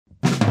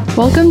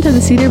Welcome to the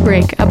Cedar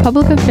Break, a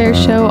public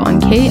affairs show on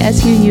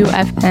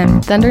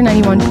KSUU-FM, Thunder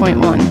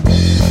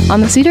 91.1. On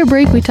the Cedar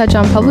Break, we touch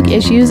on public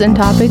issues and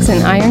topics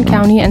in Iron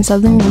County and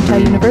Southern Utah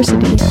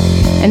University.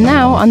 And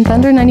now, on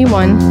Thunder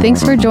 91,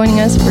 thanks for joining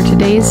us for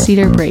today's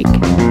Cedar Break.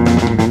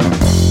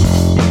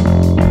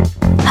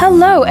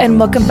 Hello, and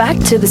welcome back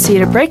to the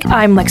Cedar Break.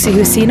 I'm Lexi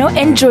Husino,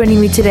 and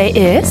joining me today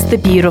is the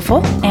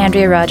beautiful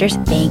Andrea Rogers.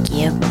 Thank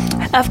you.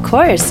 Of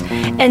course.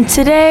 And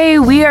today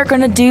we are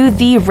going to do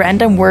the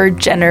random word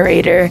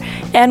generator,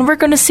 and we're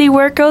going to see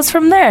where it goes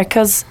from there,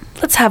 because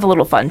let's have a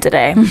little fun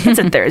today. It's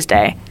a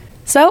Thursday.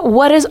 So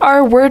what is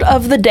our word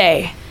of the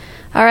day?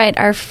 All right,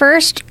 our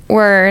first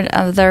word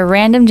of the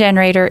random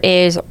generator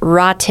is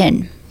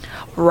rotten.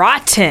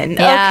 Rotten.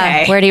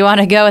 Yeah, okay. Where do you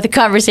want to go with the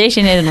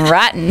conversation in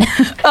rotten?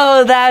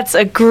 Oh, that's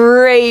a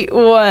great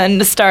one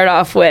to start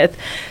off with.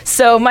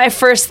 So my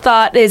first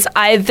thought is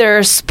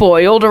either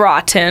spoiled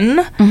rotten,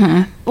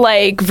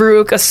 like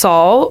Veruca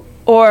Salt,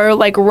 or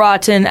like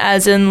rotten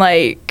as in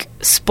like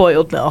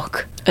spoiled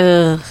milk.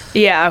 Ugh.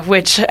 Yeah,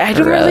 which I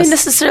don't really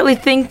necessarily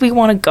think we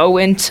want to go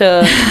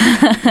into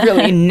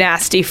really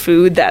nasty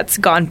food that's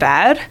gone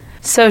bad.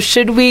 So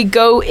should we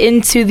go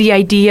into the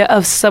idea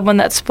of someone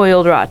that's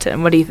spoiled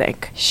rotten? What do you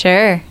think?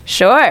 Sure.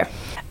 Sure.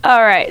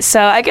 All right,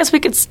 so I guess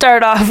we could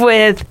start off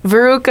with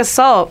Veruca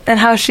Salt and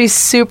how she's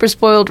super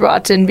spoiled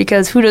rotten,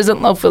 because who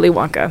doesn't love Willy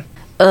Wonka?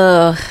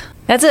 Ugh.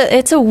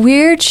 It's a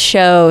weird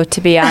show,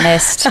 to be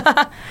honest.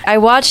 I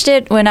watched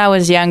it when I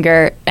was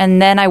younger,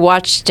 and then I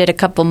watched it a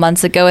couple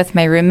months ago with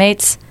my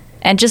roommates.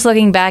 And just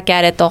looking back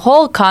at it, the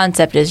whole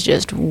concept is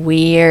just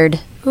weird.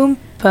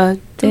 Oompa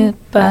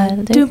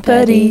doompa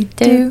doompa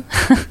doo.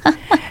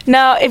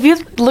 Now, if you're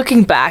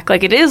looking back,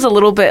 like, it is a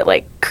little bit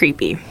like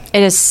creepy.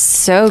 It is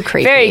so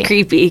creepy. Very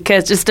creepy,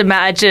 because just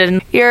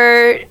imagine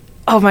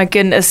oh my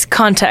goodness,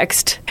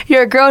 context.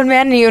 You're a grown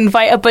man and you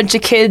invite a bunch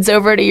of kids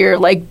over to your,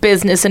 like,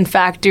 business and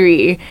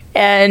factory,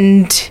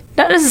 and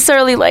not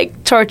necessarily,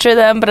 like, torture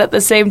them, but at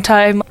the same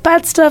time,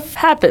 bad stuff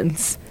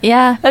happens.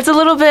 Yeah. That's a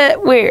little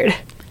bit weird.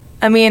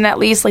 I mean, at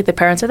least, like, the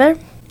parents are there.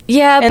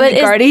 Yeah, and but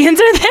the guardians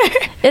are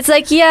there. It's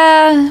like,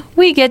 yeah,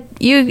 we get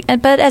you,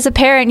 but as a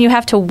parent, you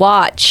have to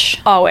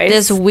watch always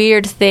this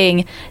weird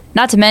thing.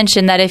 Not to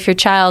mention that if your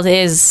child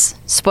is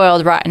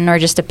spoiled rotten or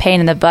just a pain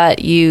in the butt,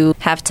 you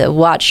have to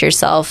watch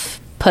yourself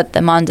put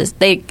them on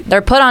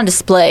they're put on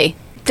display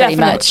pretty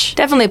much.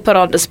 Definitely put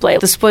on display.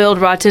 The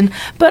spoiled rotten,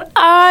 but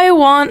I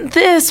want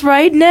this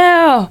right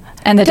now.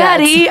 And the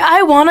Daddy,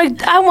 I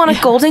want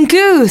a golden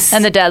goose.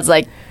 And the dad's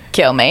like,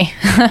 kill me.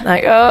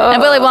 Like, oh.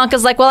 And Willy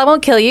Wonka's like, well, I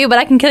won't kill you, but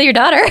I can kill your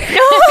daughter.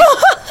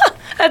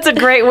 That's a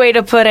great way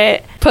to put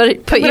it.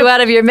 Put you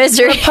out of your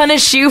misery.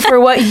 Punish you for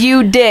what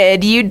you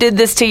did. You did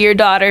this to your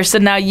daughter, so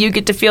now you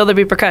get to feel the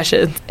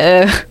repercussions.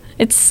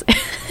 It's...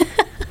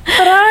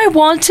 But I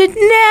want it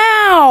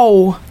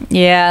now.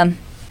 Yeah.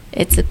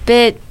 It's a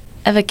bit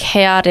of a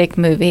chaotic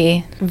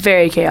movie.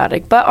 Very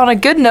chaotic. But on a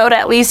good note,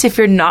 at least if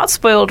you're not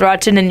spoiled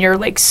rotten and you're,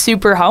 like,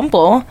 super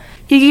humble,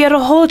 you can get a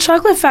whole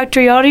chocolate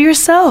factory all to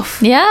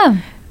yourself. Yeah.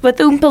 With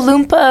Oompa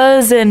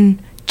Loompas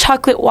and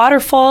chocolate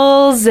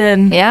waterfalls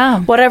and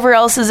whatever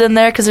else is in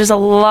there, because there's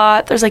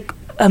like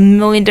a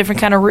million different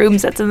kind of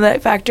rooms that's in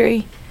that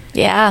factory.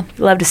 Yeah.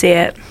 Love to see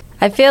it.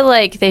 I feel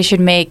like they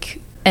should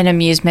make an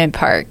amusement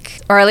park,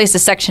 or at least a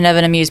section of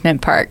an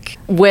amusement park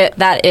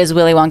that is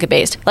Willy Wonka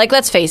based. Like,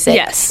 let's face it.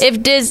 Yes.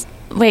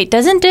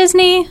 Doesn't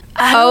Disney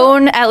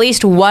own at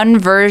least one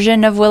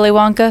version of Willy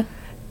Wonka?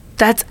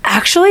 That's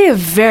actually a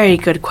very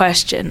good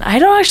question. I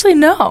don't actually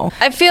know.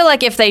 I feel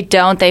like if they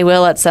don't, they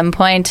will at some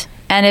point.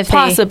 And if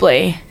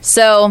possibly.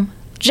 So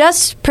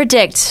just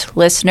predict,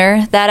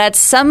 listener, that at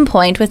some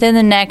point within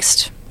the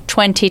next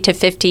 20 to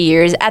 50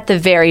 years, at the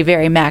very,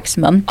 very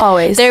maximum,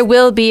 always, there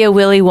will be a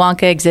Willy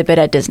Wonka exhibit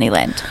at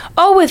Disneyland.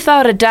 Oh,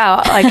 without a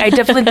doubt. Like, I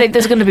definitely think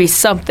there's going to be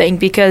something,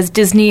 because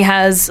Disney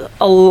has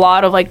a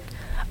lot of, like,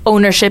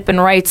 ownership and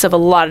rights of a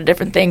lot of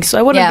different things. So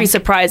I wouldn't be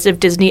surprised if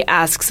Disney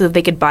asks if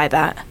they could buy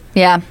that.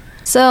 Yeah.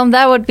 So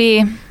that would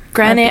be...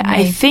 Granted,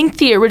 I think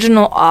the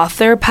original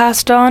author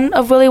passed on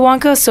of Willy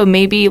Wonka, so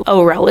maybe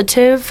a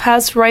relative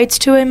has rights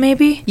to it,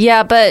 maybe?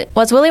 Yeah, but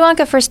was Willy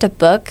Wonka first a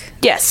book?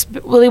 Yes,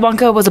 Willy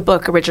Wonka was a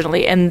book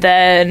originally, and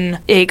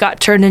then it got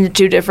turned into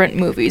 2 different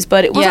movies,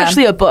 but it was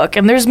actually a book,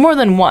 and there's more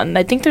than one.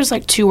 I think there's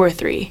like 2 or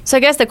 3. So I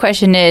guess the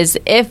question is,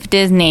 if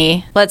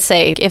Disney, let's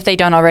say, if they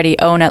don't already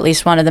own at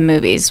least one of the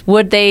movies,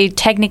 would they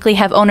technically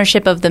have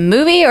ownership of the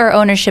movie or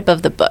ownership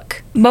of the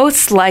book?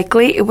 Most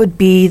likely it would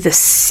be the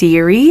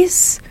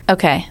series.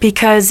 Okay.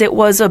 Because it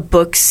was a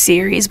book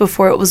series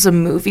before it was a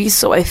movie,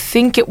 so I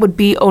think it would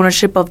be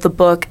ownership of the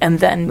book and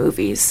then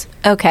movies.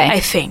 Okay. I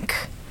think.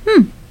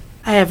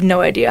 I have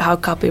no idea how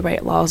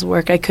copyright laws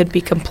work. I could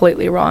be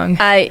completely wrong.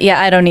 I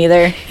don't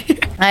either.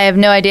 I have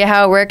no idea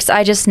how it works.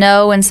 I just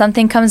know when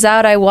something comes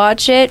out, I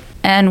watch it,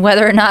 and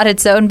whether or not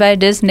it's owned by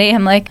Disney,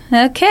 I'm like,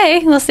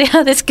 okay, we'll see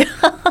how this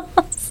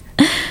goes.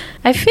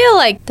 I feel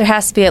like there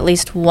has to be at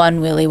least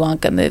one Willy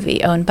Wonka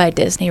movie owned by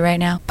Disney right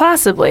now.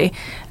 Possibly.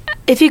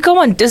 If you go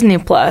on Disney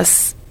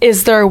Plus,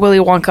 is there a Willy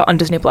Wonka on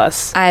Disney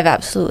Plus? I have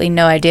absolutely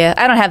no idea.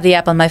 I don't have the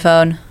app on my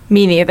phone.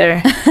 Me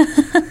neither.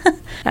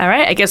 All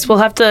right, I guess we'll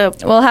have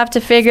to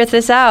figure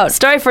this out.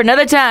 Story for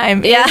another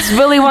time. Yeah. Is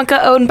Willy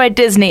Wonka owned by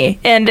Disney?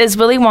 And is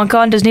Willy Wonka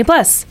on Disney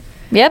Plus?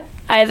 Yep.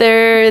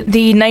 Either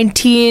the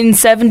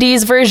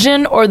 1970s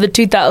version or the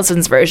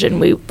 2000s version.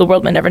 The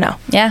world may never know.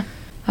 Yeah.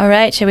 All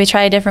right, should we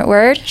try a different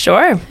word?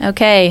 Sure.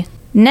 Okay.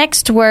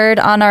 Next word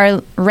on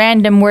our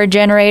random word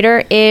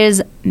generator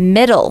is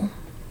middle.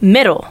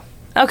 Middle.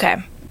 Okay.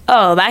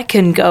 Oh, that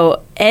can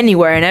go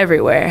anywhere and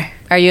everywhere.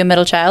 Are you a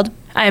middle child?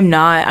 I'm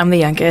not. I'm the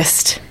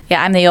youngest.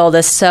 Yeah, I'm the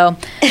oldest, so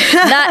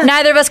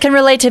neither of us can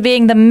relate to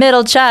being the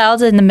middle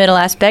child in the middle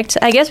aspect.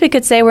 I guess we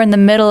could say we're in the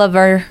middle of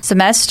our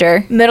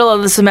semester. Middle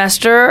of the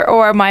semester,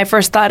 or my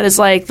first thought is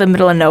like the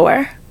middle of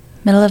nowhere.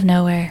 Middle of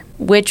nowhere.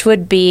 Which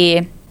would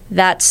be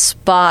that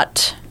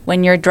spot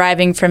when you're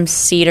driving from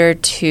Cedar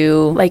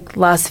to... like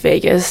Las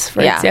Vegas,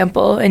 for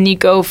example, and you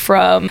go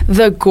from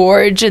the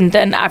gorge, and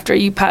then after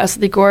you pass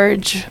the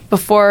gorge,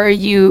 before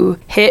you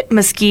hit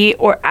Mesquite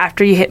or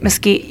after you hit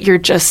Mesquite, you're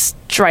just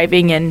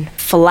driving in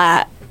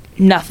flat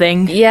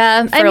nothing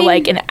for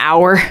like an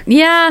hour.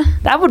 Yeah.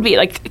 That would be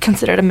like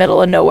considered a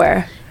middle of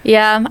nowhere.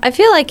 Yeah, I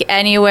feel like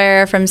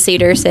anywhere from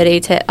Cedar City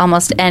to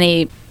almost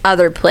any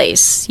other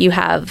place, you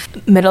have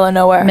middle of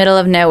nowhere. Middle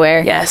of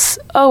nowhere. Yes.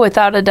 Oh,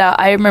 without a doubt.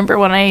 I remember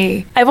when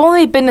I've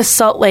only been to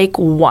Salt Lake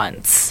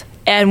once.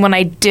 And when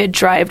I did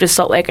drive to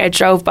Salt Lake, I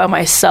drove by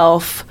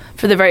myself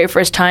for the very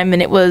first time,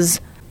 and it was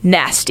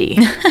nasty.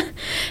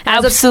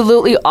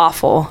 Absolutely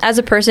awful. As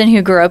a person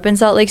who grew up in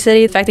Salt Lake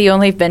City, the fact that you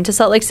only have been to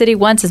Salt Lake City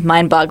once is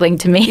mind-boggling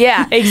to me.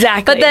 Yeah,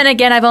 exactly. But then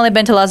again, I've only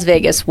been to Las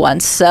Vegas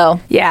once,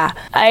 so... Yeah.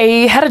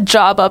 I had a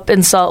job up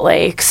in Salt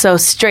Lake, so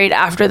straight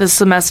after the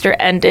semester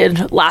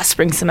ended, last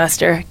spring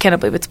semester. Can't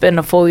believe it's been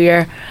a full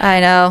year.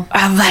 I know.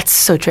 Oh, that's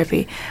so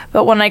trippy.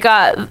 But when I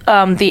got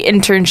the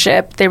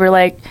internship, they were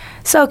like,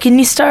 so can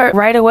you start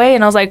right away?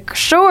 And I was like,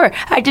 sure.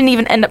 I didn't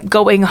even end up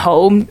going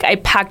home. I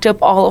packed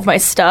up all of my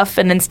stuff,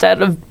 and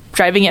instead of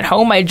driving it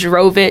home, I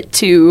drove it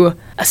to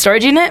a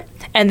storage unit,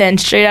 and then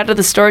straight out of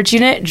the storage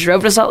unit,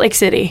 drove to Salt Lake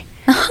City.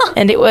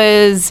 And it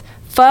was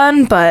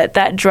fun, but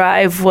that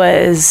drive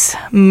was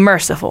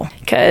merciful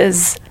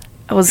because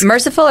I was...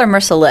 Merciful or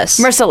merciless?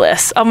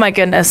 Merciless. Oh my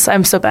goodness,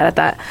 I'm so bad at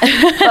that.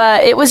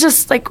 But it was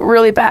just like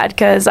really bad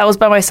because I was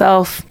by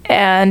myself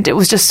and it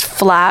was just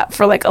flat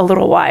for like a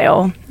little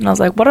while. And I was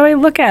like, what do I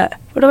look at?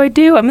 What do I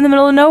do? I'm in the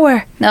middle of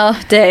nowhere. Oh,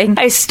 dang.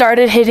 I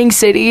started hitting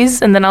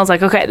cities and then I was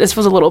like, okay, this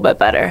was a little bit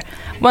better.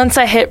 Once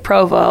I hit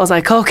Provo, I was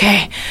like,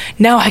 okay,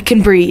 now I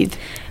can breathe.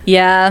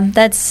 Yeah,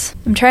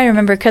 I'm trying to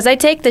remember because I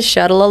take the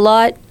shuttle a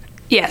lot.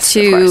 Yes,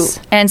 of course.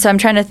 And so I'm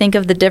trying to think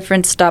of the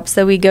different stops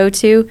that we go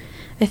to.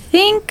 I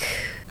think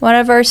one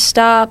of our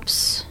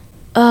stops,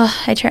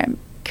 I'm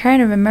trying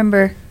to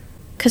remember,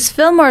 because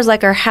Fillmore is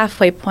like our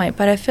halfway point,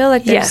 but I feel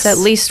like there's at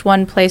least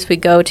one place we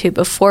go to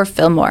before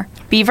Fillmore.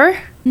 Beaver?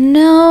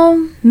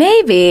 No,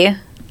 maybe.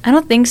 I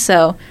don't think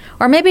so.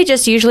 Or maybe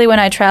just usually when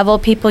I travel,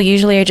 people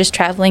usually are just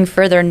traveling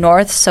further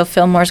north, so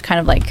Fillmore's kind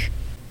of like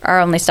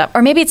our only stop.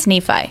 Or maybe it's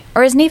Nephi.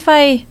 Or is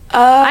Nephi...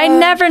 I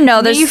never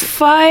know.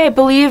 Nephi, I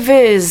believe,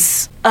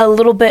 is a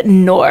little bit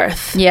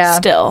north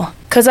still.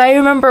 Because I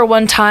remember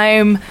one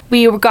time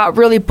we got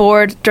really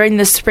bored during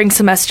the spring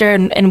semester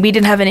and we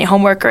didn't have any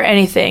homework or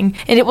anything.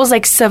 And it was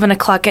like 7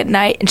 o'clock at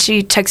night and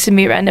she texted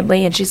me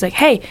randomly and she's like,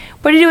 hey,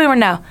 what are you doing right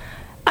now?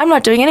 I'm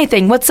not doing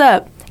anything. What's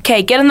up?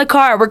 Okay, get in the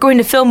car. We're going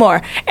to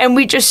Fillmore. And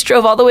we just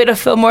drove all the way to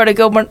Fillmore to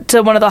go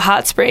to one of the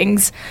hot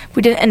springs.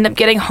 We didn't end up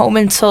getting home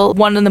until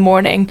 1 in the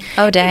morning.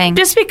 Oh, dang.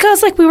 Just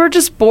because, like, we were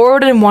just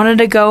bored and wanted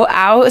to go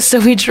out, so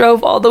we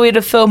drove all the way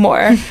to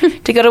Fillmore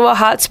to go to a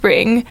hot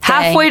spring,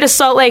 halfway to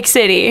Salt Lake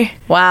City.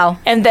 Wow.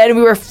 And then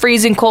we were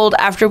freezing cold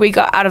after we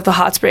got out of the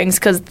hot springs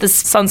because the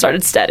sun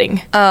started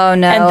setting. Oh,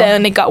 no. And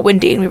then it got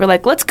windy, and we were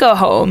like, let's go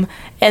home.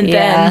 And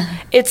then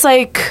it's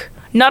like...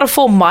 not a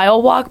full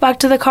mile walk back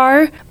to the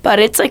car, but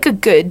it's like a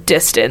good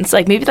distance,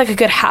 like maybe like a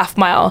good half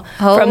mile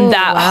from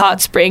that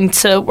hot spring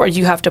to where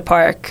you have to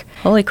park.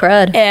 Holy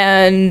crud.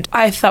 And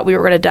I thought we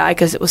were going to die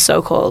because it was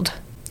so cold.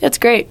 It's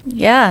great.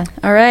 Yeah.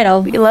 All right.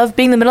 We love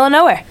being in the middle of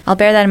nowhere. I'll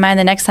bear that in mind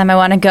the next time I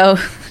want to go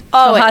to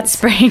a hot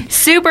spring.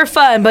 Super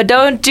fun, but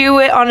don't do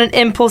it on an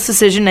impulse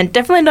decision, and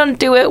definitely don't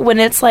do it when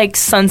it's like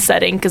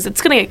sunsetting because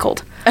it's going to get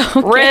cold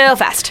real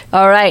fast.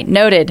 All right.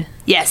 Noted.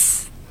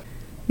 Yes.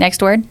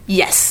 Next word?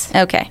 Yes.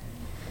 Okay.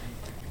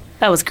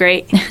 That was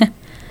great.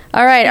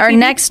 All right, our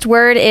next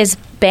word is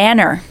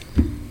banner.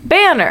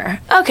 Banner.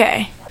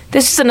 Okay.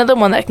 This is another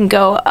one that can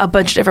go a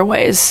bunch of different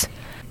ways.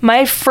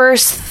 My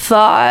first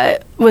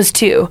thought was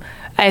two.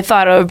 I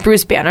thought of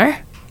Bruce Banner.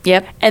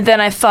 Yep. And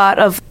then I thought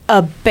of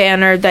a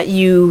banner that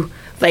you,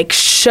 like,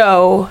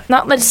 show.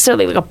 Not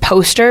necessarily like a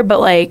poster,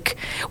 but, like,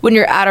 when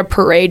you're at a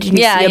parade and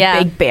you see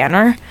a big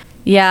banner.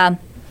 Yeah.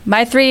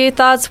 My three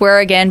thoughts were,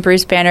 again,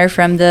 Bruce Banner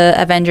from the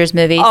Avengers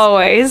movies.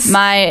 Always.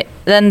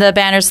 Then the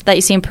banners that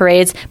you see in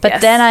parades.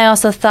 But then I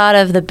also thought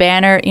of the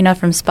banner,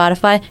 from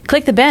Spotify.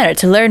 Click the banner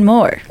to learn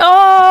more.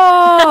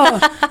 Oh!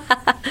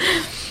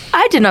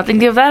 I did not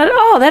think of that at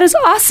all. That is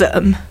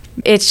awesome.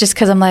 It's just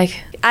because I'm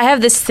like, I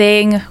have this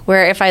thing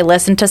where if I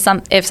listen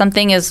to if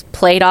something is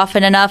played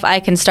often enough, I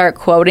can start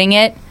quoting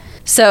it.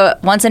 So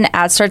once an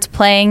ad starts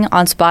playing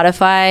on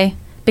Spotify,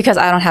 because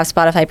I don't have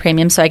Spotify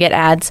Premium, so I get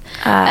ads.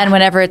 And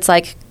whenever it's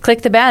like,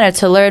 click the banner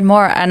to learn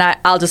more, and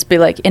I'll just be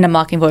like, in a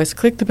mocking voice,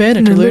 click the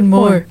banner to learn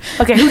more.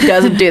 Okay, who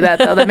doesn't do that,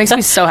 though? That makes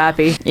me so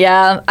happy.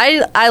 Yeah,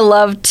 I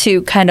love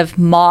to kind of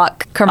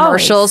mock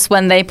commercials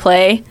when they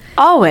play.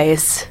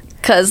 Always.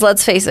 Because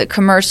let's face it,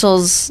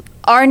 commercials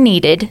are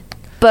needed,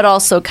 but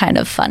also kind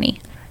of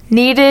funny.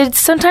 Needed,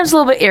 sometimes a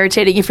little bit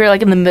irritating if you're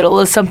like in the middle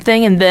of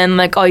something and then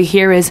like all you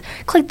hear is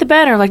click the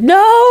banner. Like, no,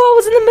 I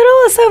was in the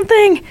middle of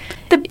something.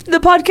 The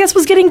podcast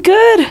was getting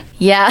good.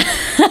 Yeah.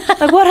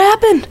 Like, what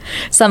happened?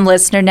 Some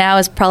listener now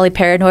is probably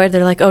paranoid.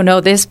 They're like, oh no,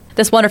 this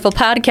wonderful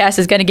podcast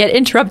is going to get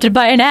interrupted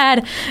by an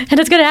ad and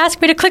it's going to ask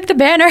me to click the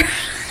banner.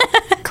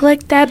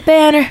 Click that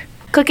banner.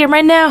 Click it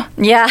right now.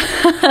 Yeah.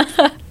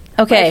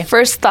 Okay. My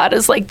first thought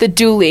is like the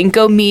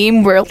Duolingo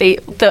meme where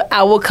the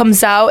owl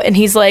comes out and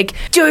he's like,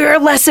 do your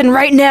lesson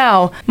right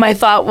now. My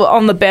thought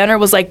on the banner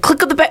was like,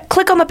 click on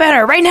the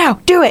banner right now.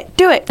 Do it.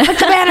 Click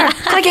the banner.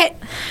 Click it.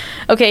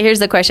 Okay, here's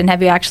the question.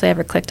 Have you actually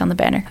ever clicked on the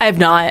banner? I have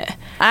not.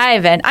 I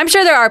haven't. I'm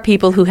sure there are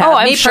people who have. Oh,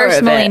 I'm Me sure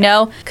personally, of it.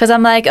 no. Because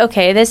I'm like,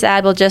 okay, this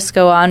ad will just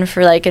go on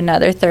for like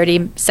another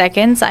 30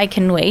 seconds. I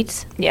can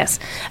wait. Yes.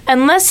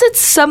 Unless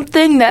it's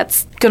something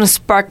that's going to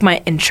spark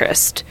my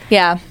interest.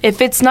 Yeah.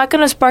 If it's not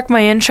going to spark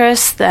my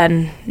interest,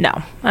 then no,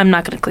 I'm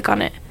not going to click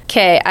on it.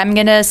 Okay, I'm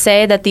going to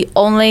say that the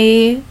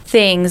only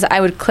things I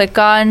would click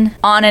on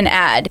an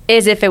ad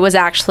is if it was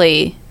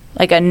actually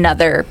like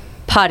another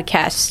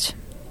podcast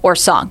or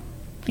song.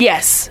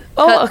 Yes.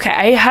 Oh, okay.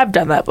 I have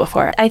done that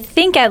before. I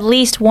think at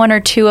least one or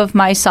two of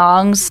my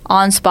songs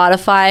on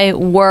Spotify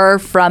were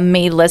from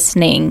me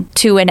listening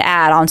to an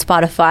ad on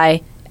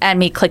Spotify and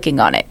me clicking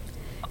on it.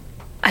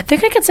 I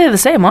think I could say the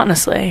same,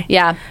 honestly.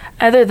 Yeah.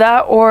 Either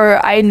that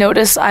or I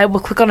notice I will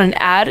click on an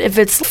ad if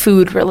it's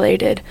food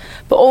related,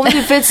 but only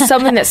if it's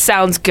something that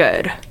sounds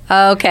good.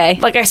 Okay.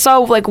 Like I saw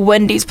like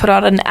Wendy's put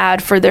out an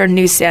ad for their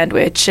new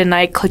sandwich and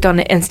I clicked on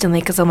it instantly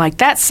because I'm like,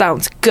 that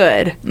sounds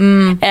good.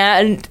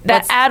 And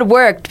that ad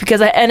worked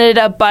because I ended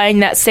up buying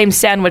that same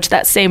sandwich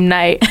that same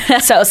night.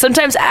 So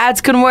sometimes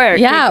ads can work.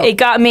 Yeah. It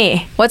got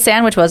me. What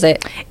sandwich was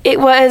it? It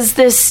was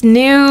this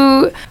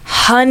new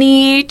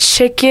honey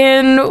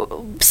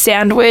chicken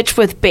sandwich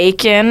with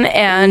bacon,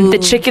 and the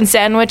chicken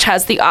sandwich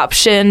has the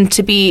option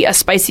to be a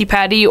spicy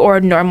patty or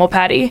a normal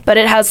patty, but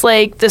it has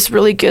like this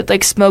really good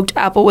like smoked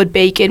applewood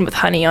bacon with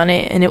honey on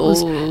it, and it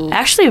was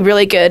actually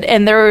really good.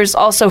 And there was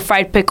also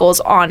fried pickles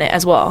on it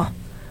as well.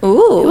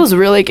 Ooh. It was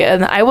really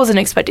good. I wasn't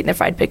expecting the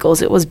fried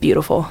pickles. It was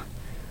beautiful.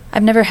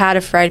 I've never had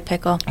a fried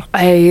pickle.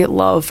 I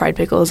love fried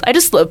pickles. I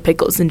just love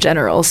pickles in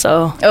general,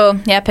 so.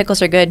 Oh, yeah,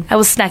 pickles are good. I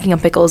was snacking on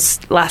pickles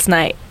last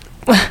night.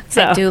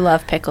 So. I do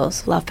love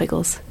pickles. Love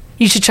pickles.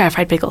 You should try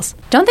fried pickles.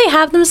 Don't they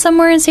have them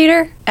somewhere in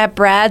Cedar? At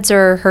Brad's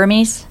or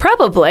Hermes?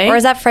 Probably. Or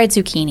is that fried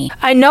zucchini?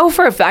 I know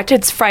for a fact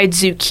it's fried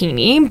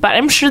zucchini, but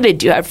I'm sure they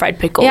do have fried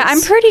pickles. Yeah,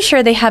 I'm pretty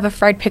sure they have a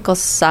fried pickle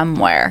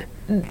somewhere.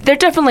 There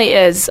definitely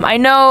is. I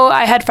know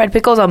I had fried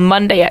pickles on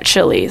Monday at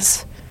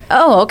Chili's.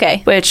 Oh,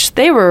 okay. Which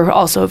they were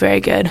also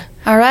very good.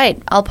 All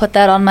right. I'll put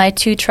that on my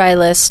to-try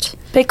list.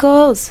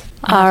 Pickles.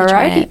 I'll have to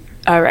try Alrighty. it.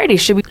 Alrighty.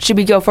 Should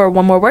we go for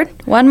one more word?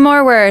 One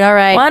more word. All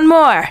right. One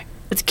more.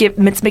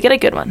 Let's make it a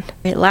good one.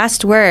 Right,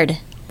 last word.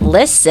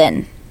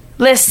 Listen.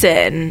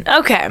 Listen.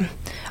 Okay.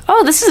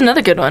 Oh, this is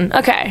another good one.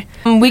 Okay.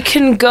 We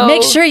can go.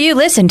 Make sure you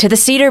listen to the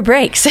Cedar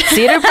Breaks.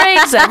 Cedar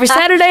Breaks every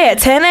Saturday at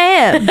 10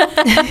 a.m.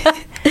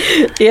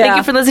 Yeah. Thank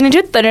you for listening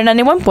to Thunder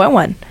 91.1. All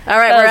right,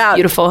 we're out.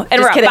 Beautiful. And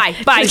Just we're kidding.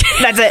 out. Bye.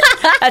 That's it.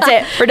 That's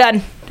it. We're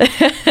done.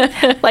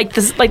 like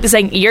the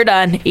saying, you're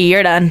done.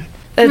 You're done.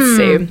 Let's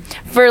see.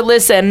 For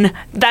listen,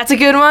 that's a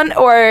good one.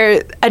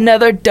 Or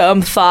another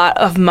dumb thought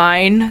of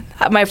mine.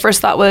 My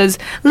first thought was,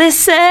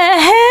 listen,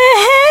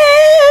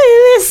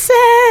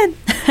 listen,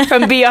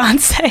 from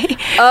Beyonce.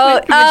 Oh,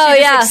 when she just,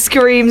 yeah. like,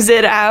 screams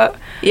it out.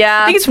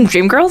 Yeah. I think it's from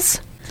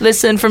Dreamgirls.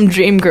 Listen from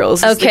Dreamgirls.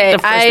 Is Okay, the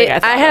first thing I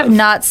thought have of.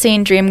 not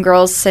seen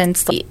Dreamgirls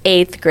since the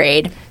 8th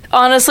grade.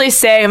 Honestly,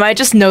 same. I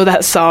just know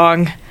that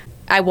song.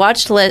 I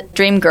watched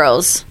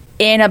Dreamgirls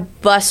in a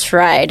bus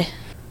ride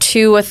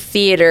to a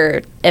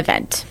theater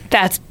event.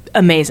 That's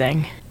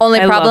amazing. Only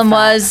I problem love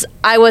that. was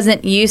I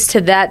wasn't used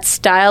to that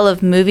style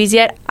of movies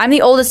yet. I'm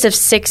the oldest of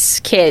 6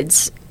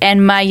 kids,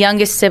 and my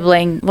youngest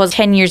sibling was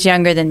 10 years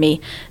younger than me.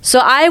 So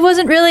I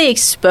wasn't really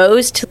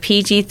exposed to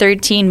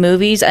PG-13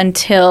 movies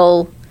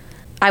until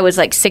I was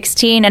like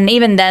 16, and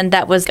even then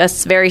that was a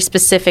very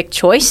specific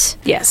choice.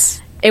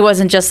 Yes. It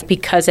wasn't just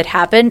because it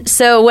happened.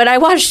 So when I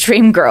watched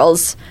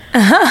Dreamgirls,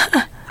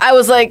 I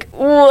was like,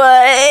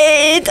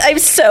 what? I'm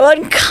so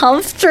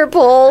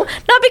uncomfortable.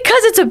 Not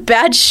because it's a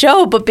bad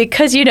show, but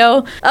because,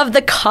 of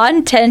the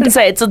content.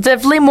 It's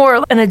definitely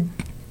more an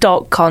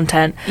adult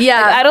content.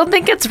 Yeah. Like, I don't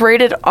think it's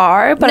rated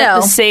R, but at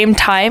No. the same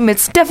time,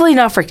 it's definitely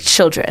not for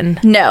children.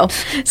 No.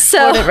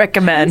 So Wouldn't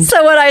recommend.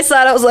 So when I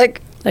saw it, I was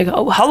like,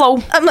 Oh,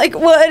 hello. I'm like,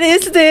 what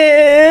is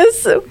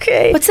this?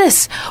 Okay. What's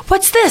this?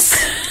 What's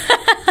this?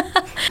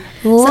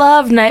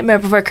 Love Nightmare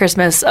Before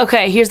Christmas.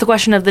 Okay, here's the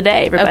question of the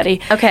day,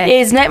 everybody. Okay.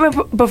 Is Nightmare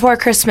Before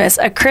Christmas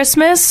a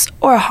Christmas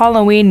or a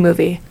Halloween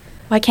movie?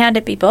 Why can't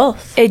it be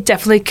both? It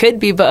definitely could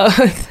be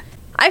both.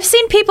 I've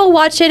seen people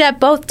watch it at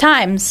both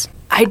times.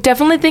 I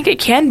definitely think it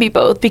can be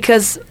both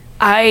because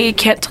I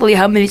can't tell you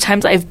how many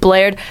times I've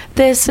blared,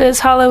 "This is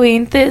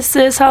Halloween, this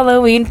is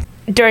Halloween,"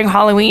 during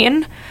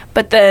Halloween.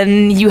 But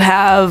then you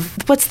have,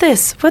 what's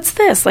this?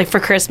 Like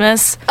for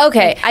Christmas.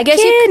 Okay, I guess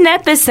you...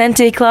 Kidnap the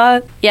Santa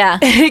Claus. Yeah.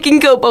 It can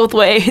go both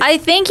ways. I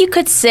think you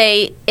could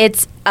say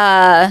there's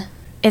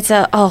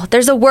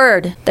a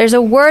word. There's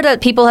a word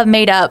that people have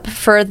made up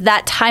for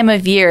that time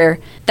of year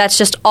that's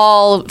just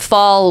all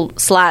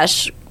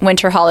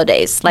fall/winter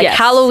holidays. Like Yes.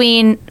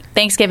 Halloween,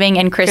 Thanksgiving,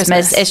 and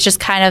Christmas. It's just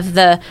kind of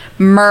the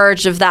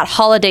merge of that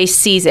holiday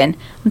season.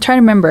 I'm trying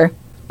to remember.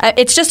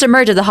 It's just a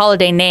merge of the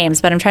holiday names,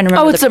 but I'm trying to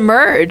remember. Oh, it's a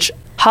merge.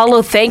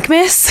 Hollow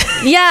Thankmas?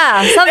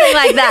 Yeah, something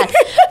like that.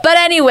 But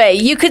anyway,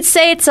 you could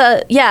say it's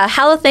a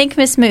Hallow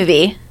Thankmas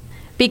movie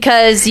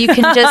because you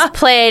can just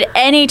play it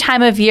any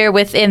time of year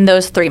within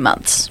those 3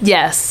 months.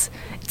 Yes.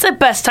 It's the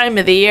best time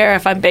of the year,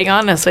 if I'm being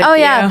honest with you. Oh,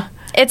 yeah.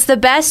 It's the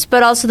best,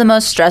 but also the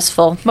most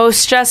stressful. Most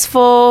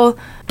stressful.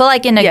 But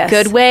like in a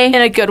good way. In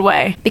a good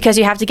way. Because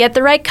you have to get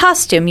the right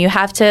costume, you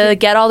have to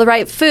get all the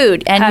right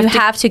food, and you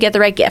have to get the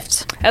right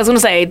gifts. I was going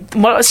to say,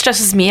 what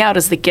stresses me out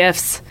is the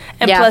gifts.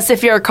 And Yeah. plus,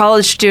 if you're a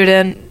college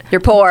student... You're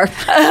poor.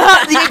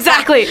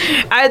 Exactly.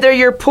 Either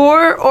you're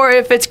poor or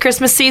if it's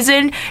Christmas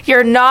season,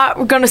 you're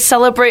not going to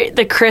celebrate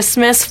the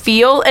Christmas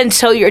feel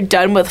until you're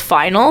done with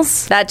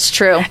finals. That's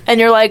true. And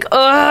you're like,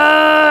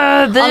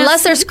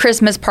 Unless there's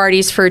Christmas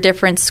parties for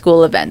different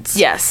school events.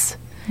 Yes.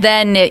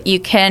 Then you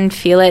can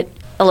feel it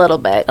a little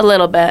bit. A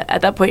little bit.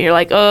 At that point, you're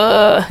like,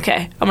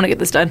 okay, I'm going to get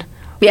this done.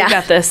 Yeah. We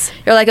got this.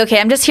 You're like, okay,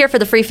 I'm just here for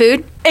the free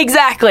food.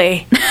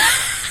 Exactly.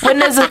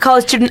 When is a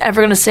college student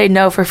ever going to say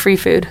no for free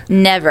food?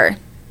 Never.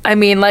 I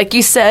mean, like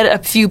you said a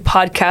few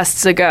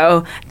podcasts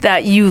ago,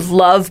 that you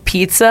love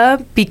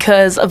pizza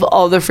because of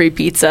all the free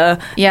pizza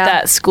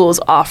that schools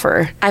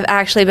offer. I've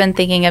actually been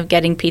thinking of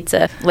getting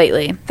pizza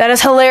lately. That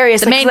is hilarious.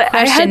 The main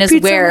question is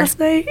where.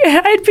 I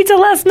had pizza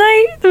last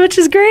night, which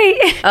is great.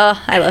 Oh,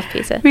 I love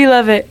pizza. We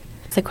love it.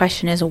 The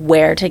question is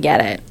where to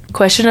get it.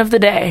 Question of the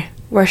day.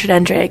 Where should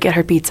Andrea get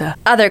her pizza?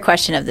 Other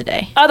question of the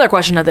day. Other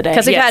question of the day.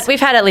 Because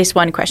we've had at least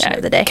one question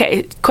of the day.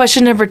 Okay,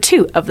 question number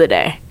 2 of the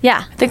day.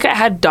 Yeah. I think I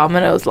had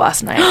Domino's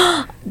last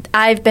night.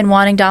 I've been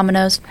wanting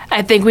Domino's.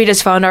 I think we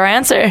just found our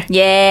answer.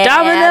 Yeah.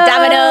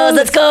 Domino's!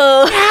 Let's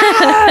go.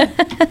 Yeah.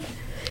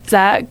 Is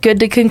that good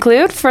to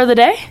conclude for the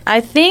day? I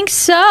think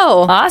so.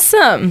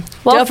 Awesome.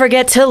 Well, don't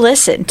forget to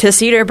listen to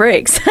Cedar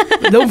Breaks.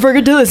 Don't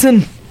forget to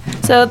listen.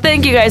 So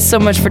thank you guys so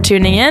much for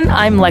tuning in.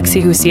 I'm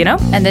Lexi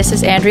Husino. And this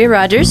is Andrea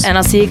Rogers. And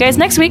I'll see you guys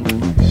next week.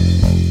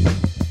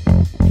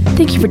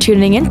 Thank you for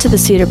tuning in to the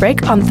Cedar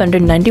Break on Thunder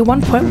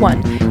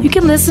 91.1. You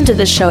can listen to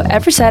this show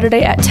every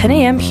Saturday at 10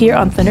 a.m. here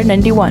on Thunder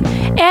 91.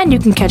 And you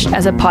can catch it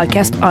as a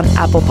podcast on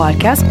Apple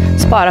Podcasts,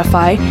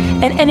 Spotify,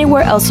 and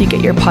anywhere else you get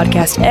your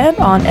podcast, and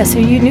on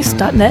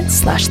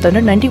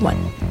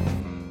suunews.net/Thunder91.